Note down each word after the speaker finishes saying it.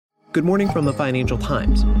Good morning from the Financial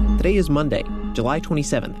Times. Today is Monday, July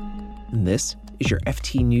 27th, and this is your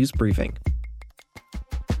FT News Briefing.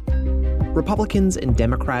 Republicans and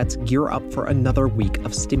Democrats gear up for another week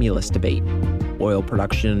of stimulus debate. Oil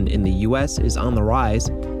production in the U.S. is on the rise,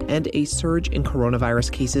 and a surge in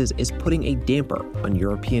coronavirus cases is putting a damper on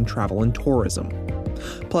European travel and tourism.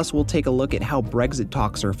 Plus, we'll take a look at how Brexit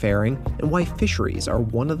talks are faring and why fisheries are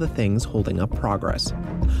one of the things holding up progress.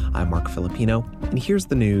 I'm Mark Filipino, and here's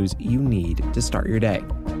the news you need to start your day.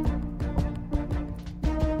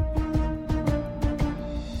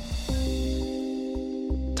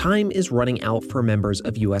 Time is running out for members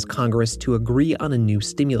of U.S. Congress to agree on a new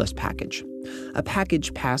stimulus package. A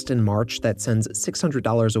package passed in March that sends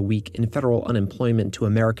 $600 a week in federal unemployment to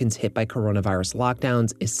Americans hit by coronavirus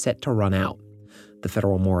lockdowns is set to run out. The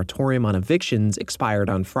federal moratorium on evictions expired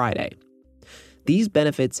on Friday. These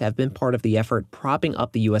benefits have been part of the effort propping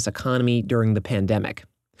up the U.S. economy during the pandemic.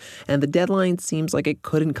 And the deadline seems like it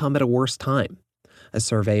couldn't come at a worse time. A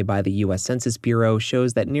survey by the U.S. Census Bureau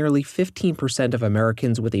shows that nearly 15% of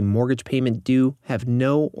Americans with a mortgage payment due have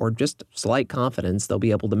no or just slight confidence they'll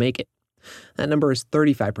be able to make it. That number is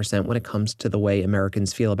 35% when it comes to the way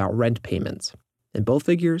Americans feel about rent payments. And both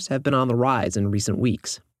figures have been on the rise in recent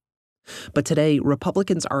weeks. But today,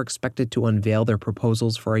 Republicans are expected to unveil their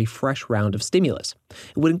proposals for a fresh round of stimulus.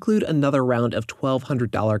 It would include another round of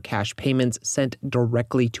 $1,200 cash payments sent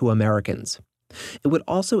directly to Americans. It would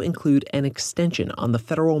also include an extension on the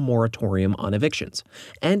federal moratorium on evictions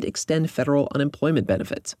and extend federal unemployment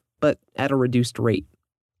benefits, but at a reduced rate.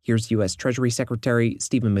 Here's U.S. Treasury Secretary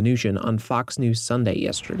Steven Mnuchin on Fox News Sunday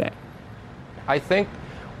yesterday. I think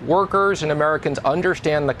workers and Americans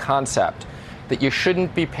understand the concept that you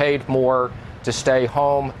shouldn't be paid more to stay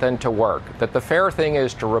home than to work, that the fair thing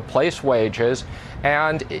is to replace wages,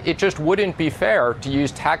 and it just wouldn't be fair to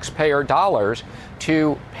use taxpayer dollars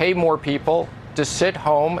to pay more people to sit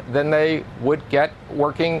home than they would get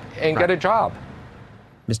working and get a job.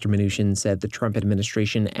 Mr. Mnuchin said the Trump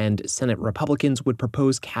administration and Senate Republicans would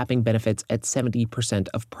propose capping benefits at 70%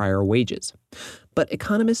 of prior wages. But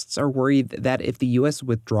economists are worried that if the U.S.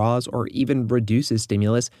 withdraws or even reduces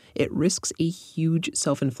stimulus, it risks a huge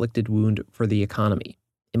self-inflicted wound for the economy.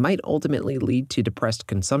 It might ultimately lead to depressed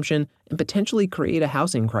consumption and potentially create a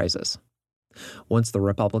housing crisis. Once the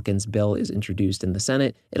Republicans' bill is introduced in the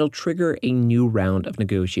Senate, it'll trigger a new round of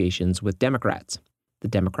negotiations with Democrats. The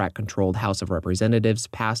Democrat-controlled House of Representatives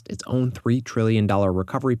passed its own $3 trillion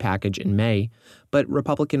recovery package in May, but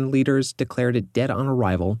Republican leaders declared it dead on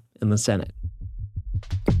arrival in the Senate.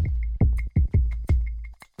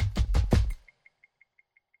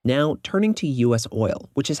 Now, turning to U.S. oil,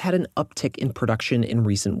 which has had an uptick in production in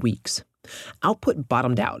recent weeks. Output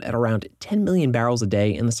bottomed out at around 10 million barrels a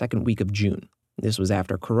day in the second week of June. This was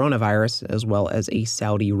after coronavirus, as well as a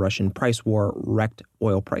Saudi-Russian price war, wrecked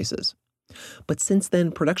oil prices. But since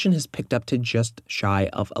then, production has picked up to just shy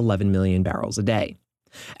of 11 million barrels a day.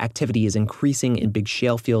 Activity is increasing in big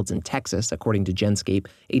shale fields in Texas, according to Genscape,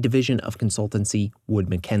 a division of consultancy Wood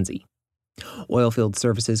Mackenzie. Oilfield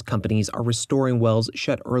services companies are restoring wells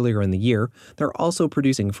shut earlier in the year. They're also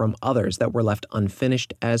producing from others that were left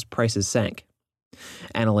unfinished as prices sank.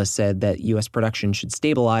 Analysts said that U.S. production should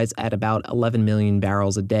stabilize at about 11 million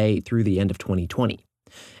barrels a day through the end of 2020.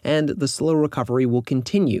 And the slow recovery will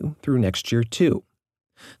continue through next year, too.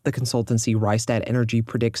 The consultancy Rystad Energy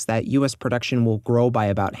predicts that U.S. production will grow by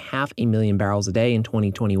about 500,000 barrels a day in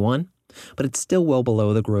 2021, but it's still well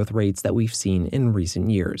below the growth rates that we've seen in recent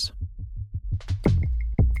years.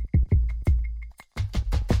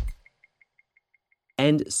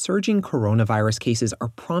 And surging coronavirus cases are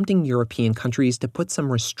prompting European countries to put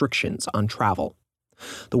some restrictions on travel.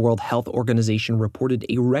 The World Health Organization reported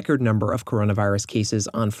a record number of coronavirus cases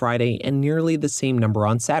on Friday and nearly the same number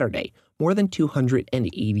on Saturday, more than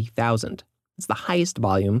 280,000. It's the highest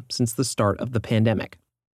volume since the start of the pandemic.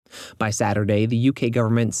 By Saturday, the UK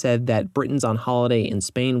government said that Britons on holiday in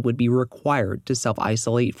Spain would be required to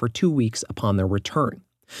self-isolate for 2 weeks upon their return.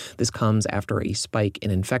 This comes after a spike in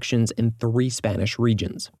infections in 3 Spanish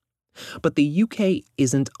regions. But the UK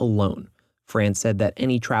isn't alone. France said that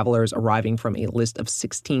any travelers arriving from a list of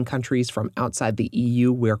 16 countries from outside the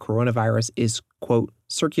EU where coronavirus is, quote,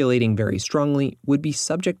 circulating very strongly would be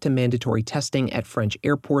subject to mandatory testing at French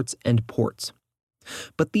airports and ports.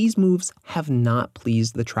 But these moves have not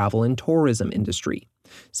pleased the travel and tourism industry.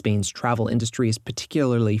 Spain's travel industry is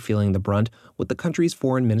particularly feeling the brunt, with the country's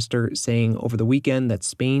foreign minister saying over the weekend that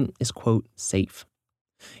Spain is, quote, safe.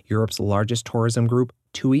 Europe's largest tourism group,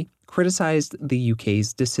 TUI, criticized the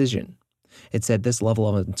UK's decision. It said this level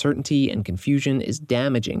of uncertainty and confusion is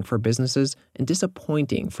damaging for businesses and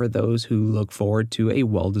disappointing for those who look forward to a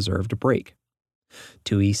well-deserved break.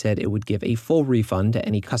 TUI said it would give a full refund to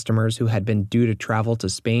any customers who had been due to travel to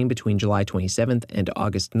Spain between July 27th and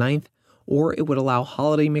August 9th, or it would allow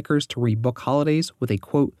holidaymakers to rebook holidays with a,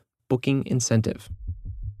 quote, booking incentive.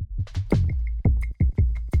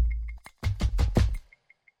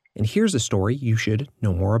 And here's a story you should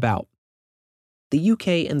know more about. The UK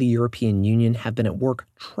and the European Union have been at work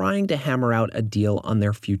trying to hammer out a deal on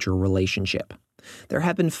their future relationship. There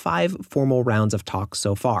have been 5 formal rounds of talks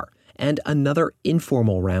so far, and another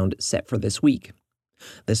informal round set for this week.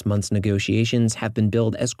 This month's negotiations have been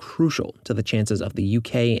billed as crucial to the chances of the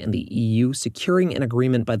UK and the EU securing an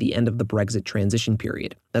agreement by the end of the Brexit transition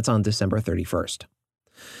period. That's on December 31st.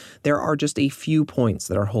 There are just a few points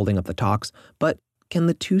that are holding up the talks, but can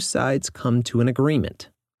the two sides come to an agreement?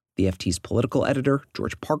 The FT's political editor,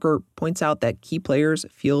 George Parker, points out that key players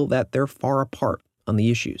feel that they're far apart on the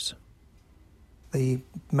issues. The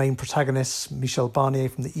main protagonists, Michel Barnier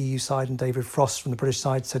from the EU side and David Frost from the British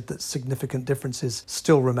side, said that significant differences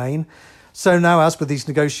still remain. So now, as with these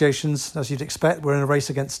negotiations, as you'd expect, we're in a race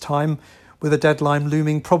against time, with a deadline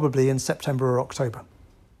looming probably in September or October.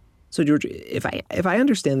 So, George, if I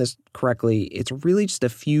understand this correctly, it's really just a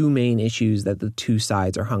few main issues that the two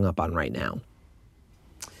sides are hung up on right now.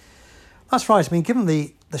 That's right. I mean, given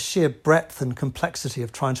the sheer breadth and complexity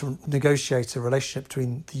of trying to negotiate a relationship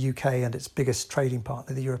between the UK and its biggest trading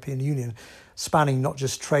partner, the European Union, spanning not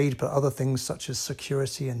just trade, but other things such as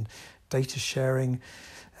security and data sharing,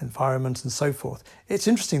 environment and so forth. It's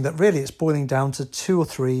interesting that really it's boiling down to 2 or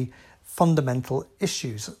 3 fundamental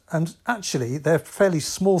issues. And actually, they're fairly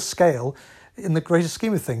small scale in the greater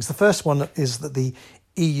scheme of things. The first one is that the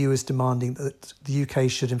EU is demanding that the UK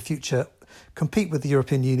should in future compete with the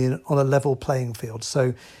European Union on a level playing field.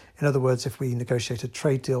 So, in other words, if we negotiate a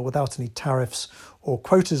trade deal without any tariffs or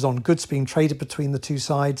quotas on goods being traded between the two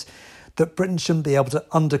sides, that Britain shouldn't be able to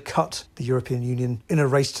undercut the European Union in a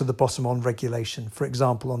race to the bottom on regulation, for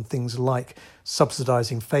example, on things like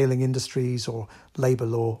subsidising failing industries or labour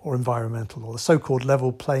law or environmental law, the so-called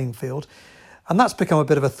level playing field. And that's become a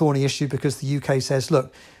bit of a thorny issue because the UK says,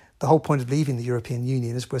 look, the whole point of leaving the European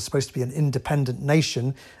Union is we're supposed to be an independent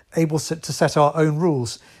nation able to set our own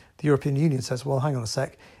rules. The European Union says, well, hang on a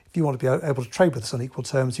sec. If you want to be able to trade with us on equal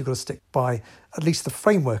terms, you've got to stick by at least the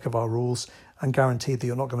framework of our rules and guarantee that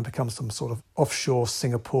you're not going to become some sort of offshore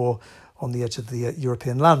Singapore on the edge of the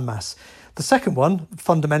European landmass. The second one,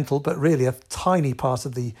 fundamental, but really a tiny part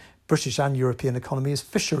of the British and European economy, is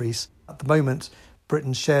fisheries. At the moment,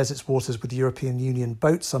 Britain shares its waters with the European Union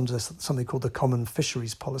boats under something called the Common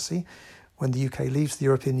Fisheries Policy. When the UK leaves the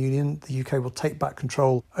European Union, the UK will take back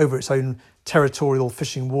control over its own territorial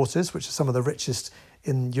fishing waters, which are some of the richest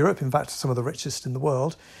in Europe, in fact, some of the richest in the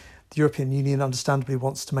world. The European Union understandably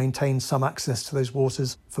wants to maintain some access to those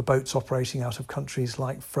waters for boats operating out of countries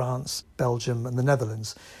like France, Belgium and the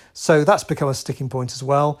Netherlands. So that's become a sticking point as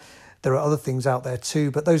well. There are other things out there too,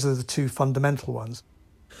 but those are the 2 fundamental ones.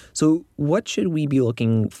 So what should we be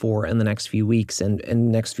looking for in the next few weeks and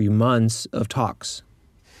next few months of talks?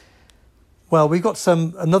 Well, we've got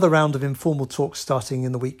another round of informal talks starting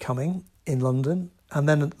in the week coming in London, and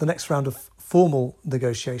then the next round of formal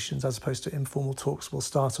negotiations, as opposed to informal talks, will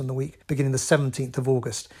start on the week beginning the 17th of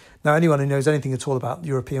August. Now, anyone who knows anything at all about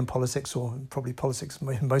European politics, or probably politics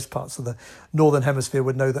in most parts of the Northern Hemisphere,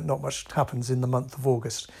 would know that not much happens in the month of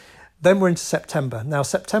August. Then we're into September. Now,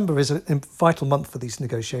 September is a vital month for these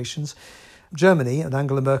negotiations. Germany and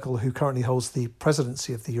Angela Merkel, who currently holds the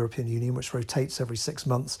presidency of the European Union, which rotates every 6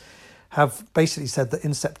 months, have basically said that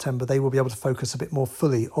in September they will be able to focus a bit more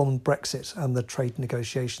fully on Brexit and the trade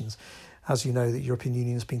negotiations. As you know, the European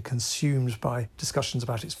Union has been consumed by discussions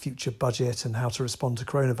about its future budget and how to respond to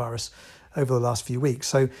coronavirus over the last few weeks.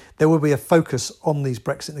 So there will be a focus on these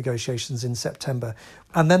Brexit negotiations in September.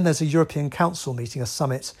 And then there's a European Council meeting, a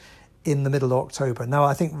summit, in the middle of October. Now,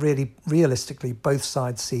 I think really realistically, both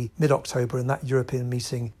sides see mid-October and that European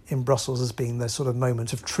meeting in Brussels as being the sort of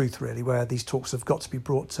moment of truth, really, where these talks have got to be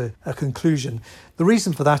brought to a conclusion. The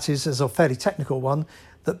reason for that is a fairly technical one,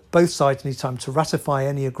 that both sides need time to ratify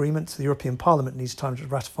any agreement. The European Parliament needs time to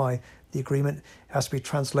ratify the agreement. It has to be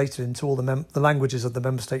translated into all the languages of the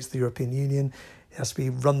member states of the European Union. It has to be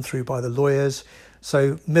run through by the lawyers.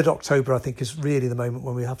 So mid-October, I think, is really the moment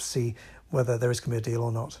when we have to see whether there is going to be a deal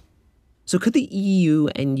or not. So could the EU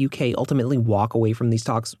and UK ultimately walk away from these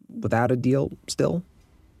talks without a deal still?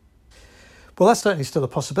 Well, that's certainly still a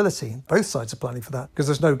possibility. Both sides are planning for that because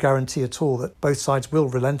there's no guarantee at all that both sides will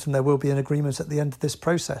relent and there will be an agreement at the end of this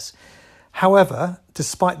process. However,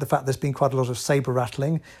 despite the fact there's been quite a lot of sabre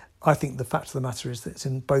rattling, I think the fact of the matter is that it's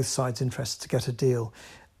in both sides' interests to get a deal.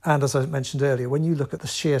 And as I mentioned earlier, when you look at the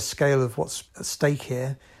sheer scale of what's at stake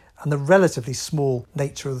here and the relatively small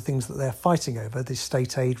nature of the things that they're fighting over, the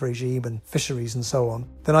state aid regime and fisheries and so on,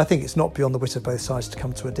 then I think it's not beyond the wit of both sides to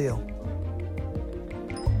come to a deal.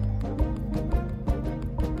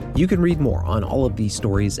 You can read more on all of these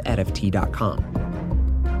stories at FT.com.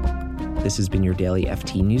 This has been your daily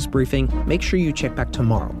FT News Briefing. Make sure you check back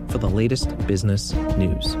tomorrow for the latest business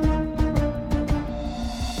news.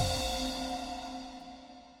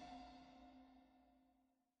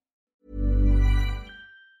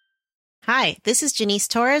 Hi, this is Janice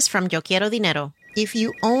Torres from Yo Quiero Dinero. If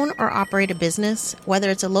you own or operate a business,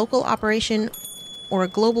 whether it's a local operation or a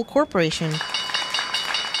global corporation,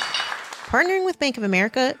 partnering with Bank of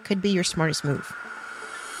America could be your smartest move.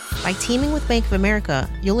 By teaming with Bank of America,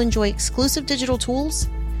 you'll enjoy exclusive digital tools,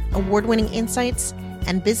 award-winning insights,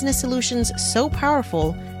 and business solutions so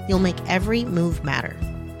powerful you'll make every move matter.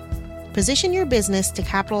 Position your business to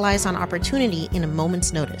capitalize on opportunity in a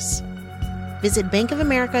moment's notice. Visit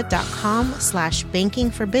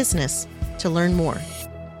bankofamerica.com/bankingforbusiness to learn more.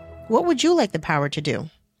 What would you like the power to do?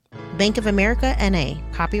 Bank of America, N.A.,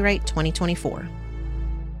 copyright 2024.